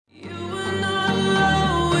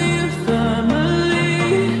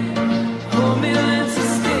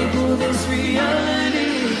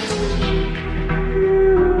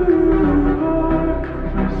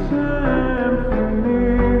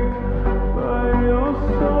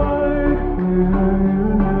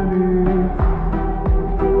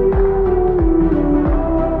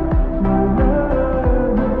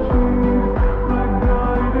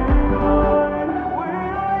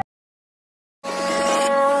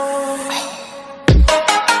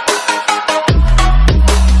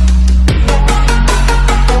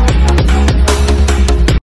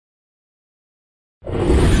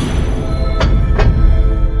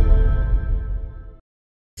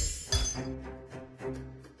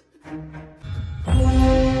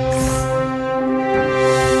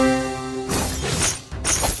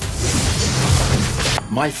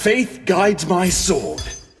My faith guides my sword.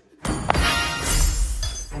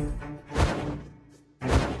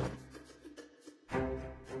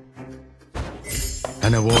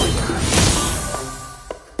 And a warrior.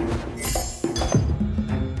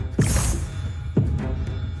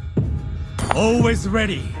 Always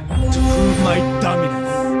ready to prove my dominance.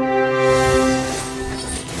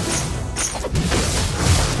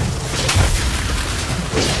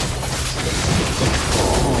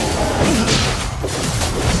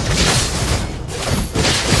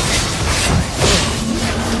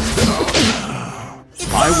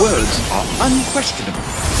 My words are unquestionable.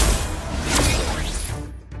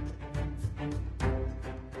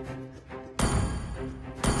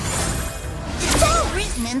 It's all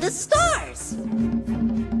written in the stars.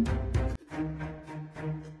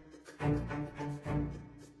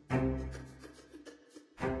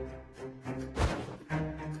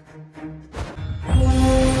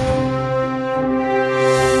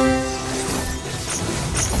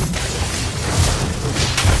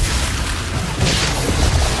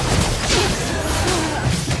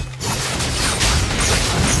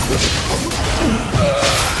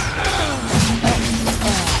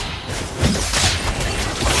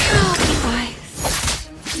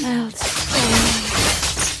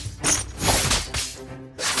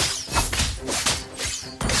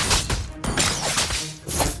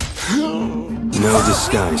 No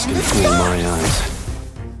disguise can fool my eyes.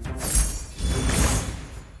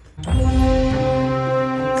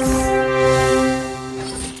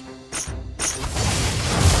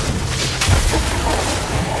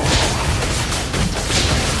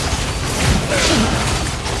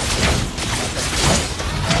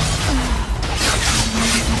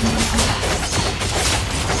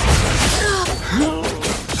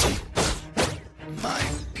 My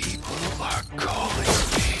people are calling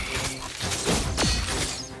me.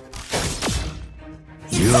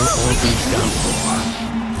 You'll all be done for.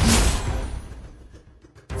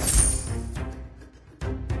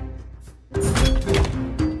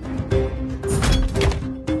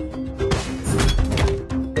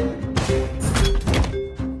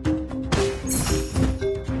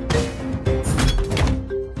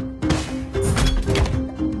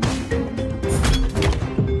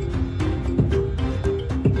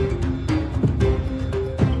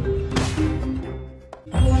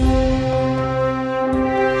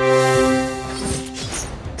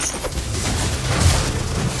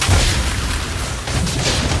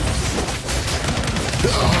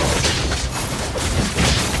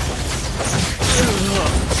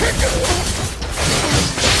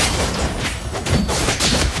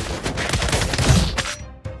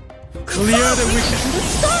 Clear the wicked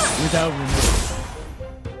without remorse.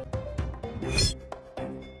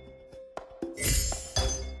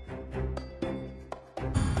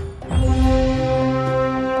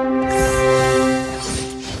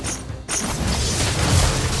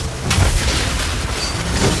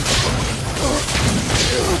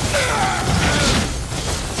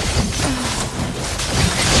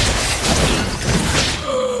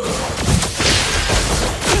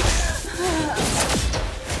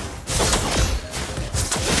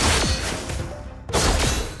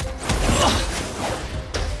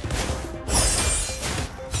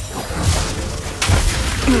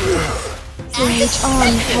 Rage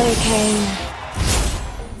on, Hurricane.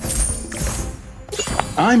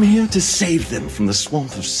 I'm here to save them from the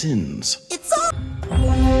swamp of sins. It's all...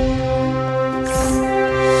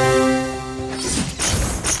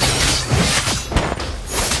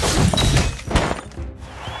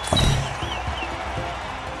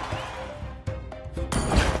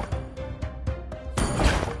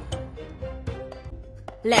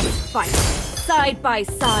 Let's fight, side by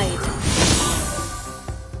side.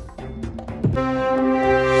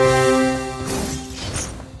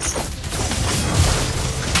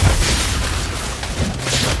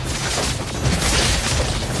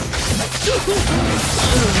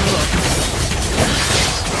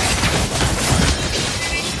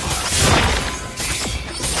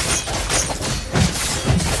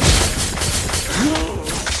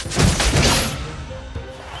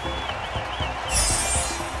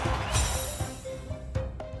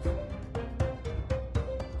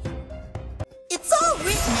 It's all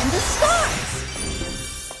written in the stars.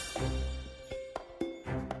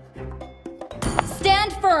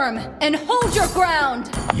 Stand firm and hold your ground.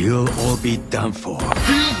 You'll all be done for.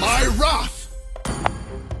 Feel my wrath!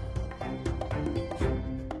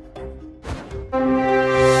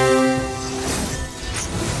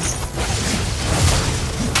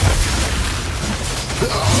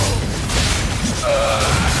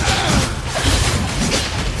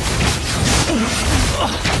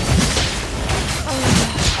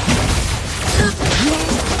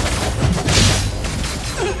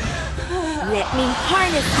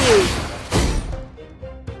 you.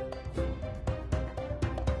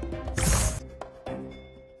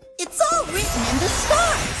 It's all written in the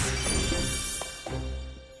stars.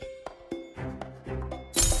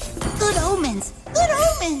 Good omens! Good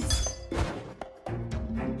omens!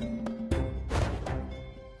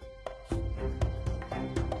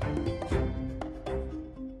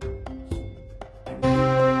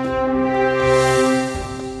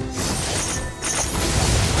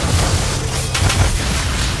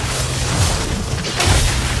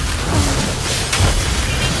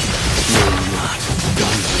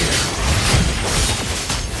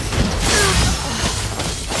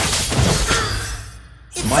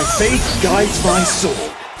 My faith guides my soul.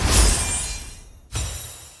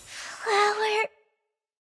 Flower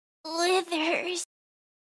withers.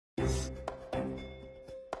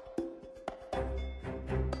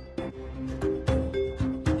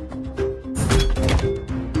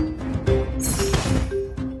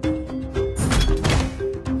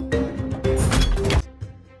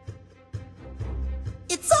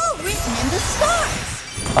 It's all written in the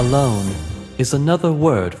stars. Alone is another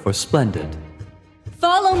word for splendid.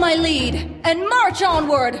 Follow my lead and march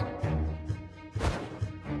onward.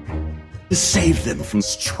 To save them from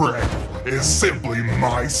Strength is simply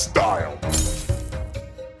my style.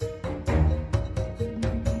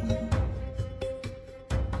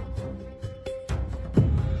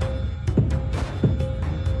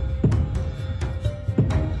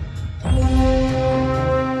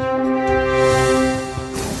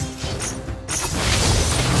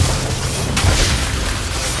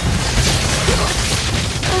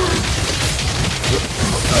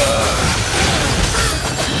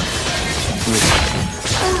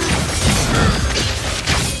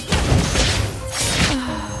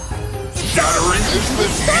 Shattering is the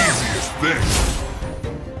easiest thing.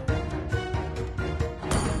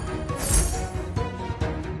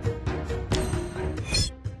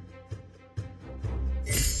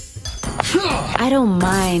 I don't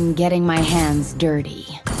mind getting my hands dirty.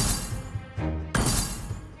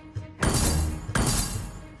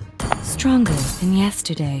 Stronger than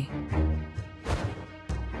yesterday.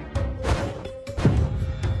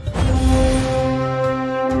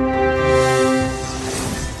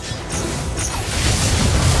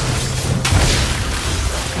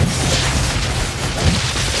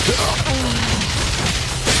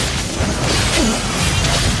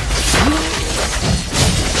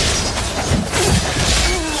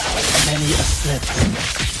 Many a slip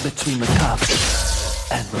between the cup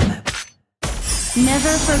and the lip.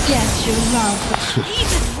 Never forget your love.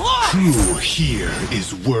 Who here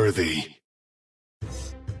is worthy?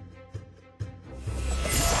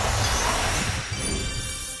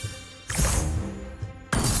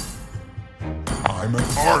 I'm an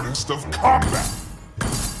artist of combat.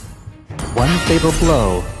 One fatal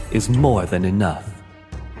blow is more than enough.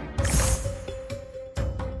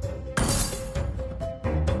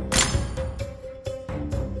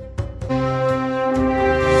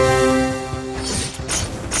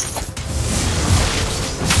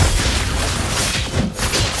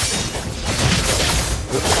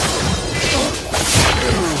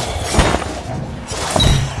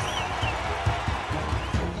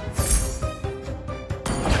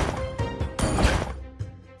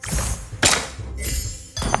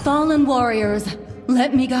 Fallen warriors,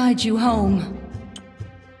 let me guide you home.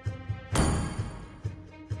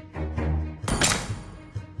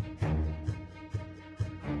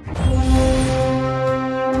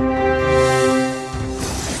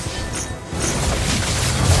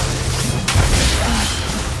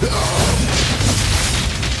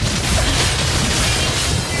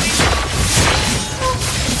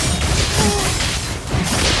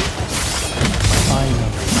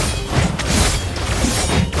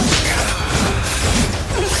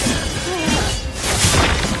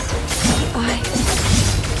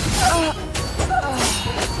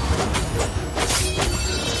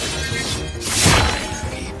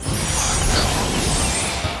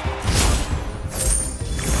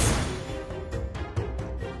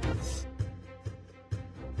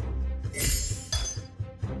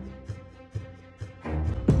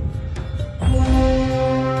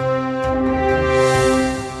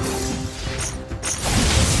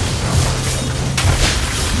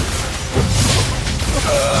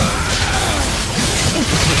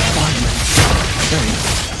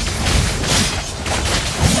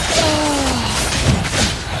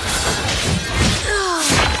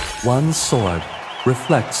 One sword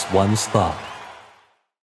reflects one's thought.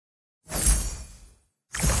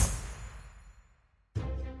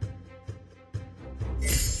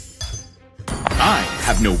 I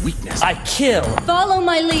have no weakness. I kill! Follow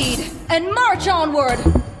my lead and march onward.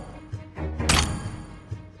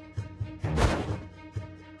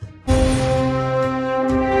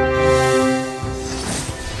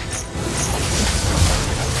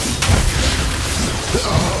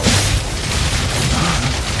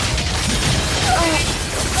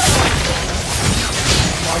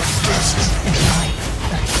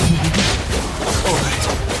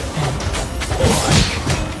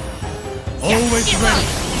 Always ready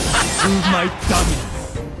to prove my dominance.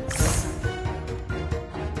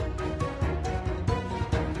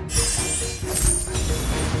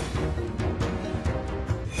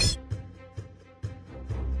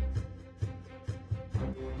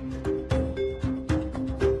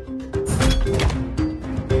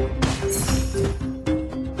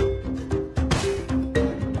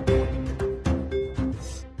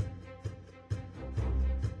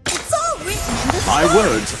 It's all written in the My story.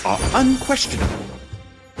 words are unquestionable.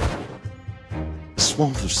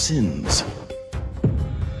 Swamp of sins.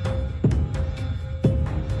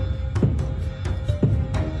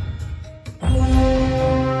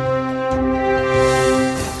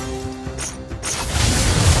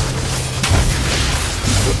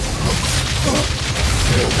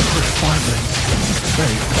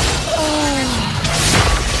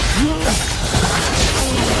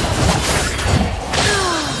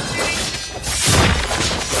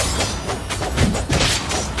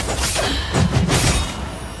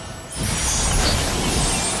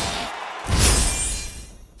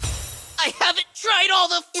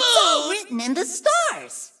 It's all written in the story.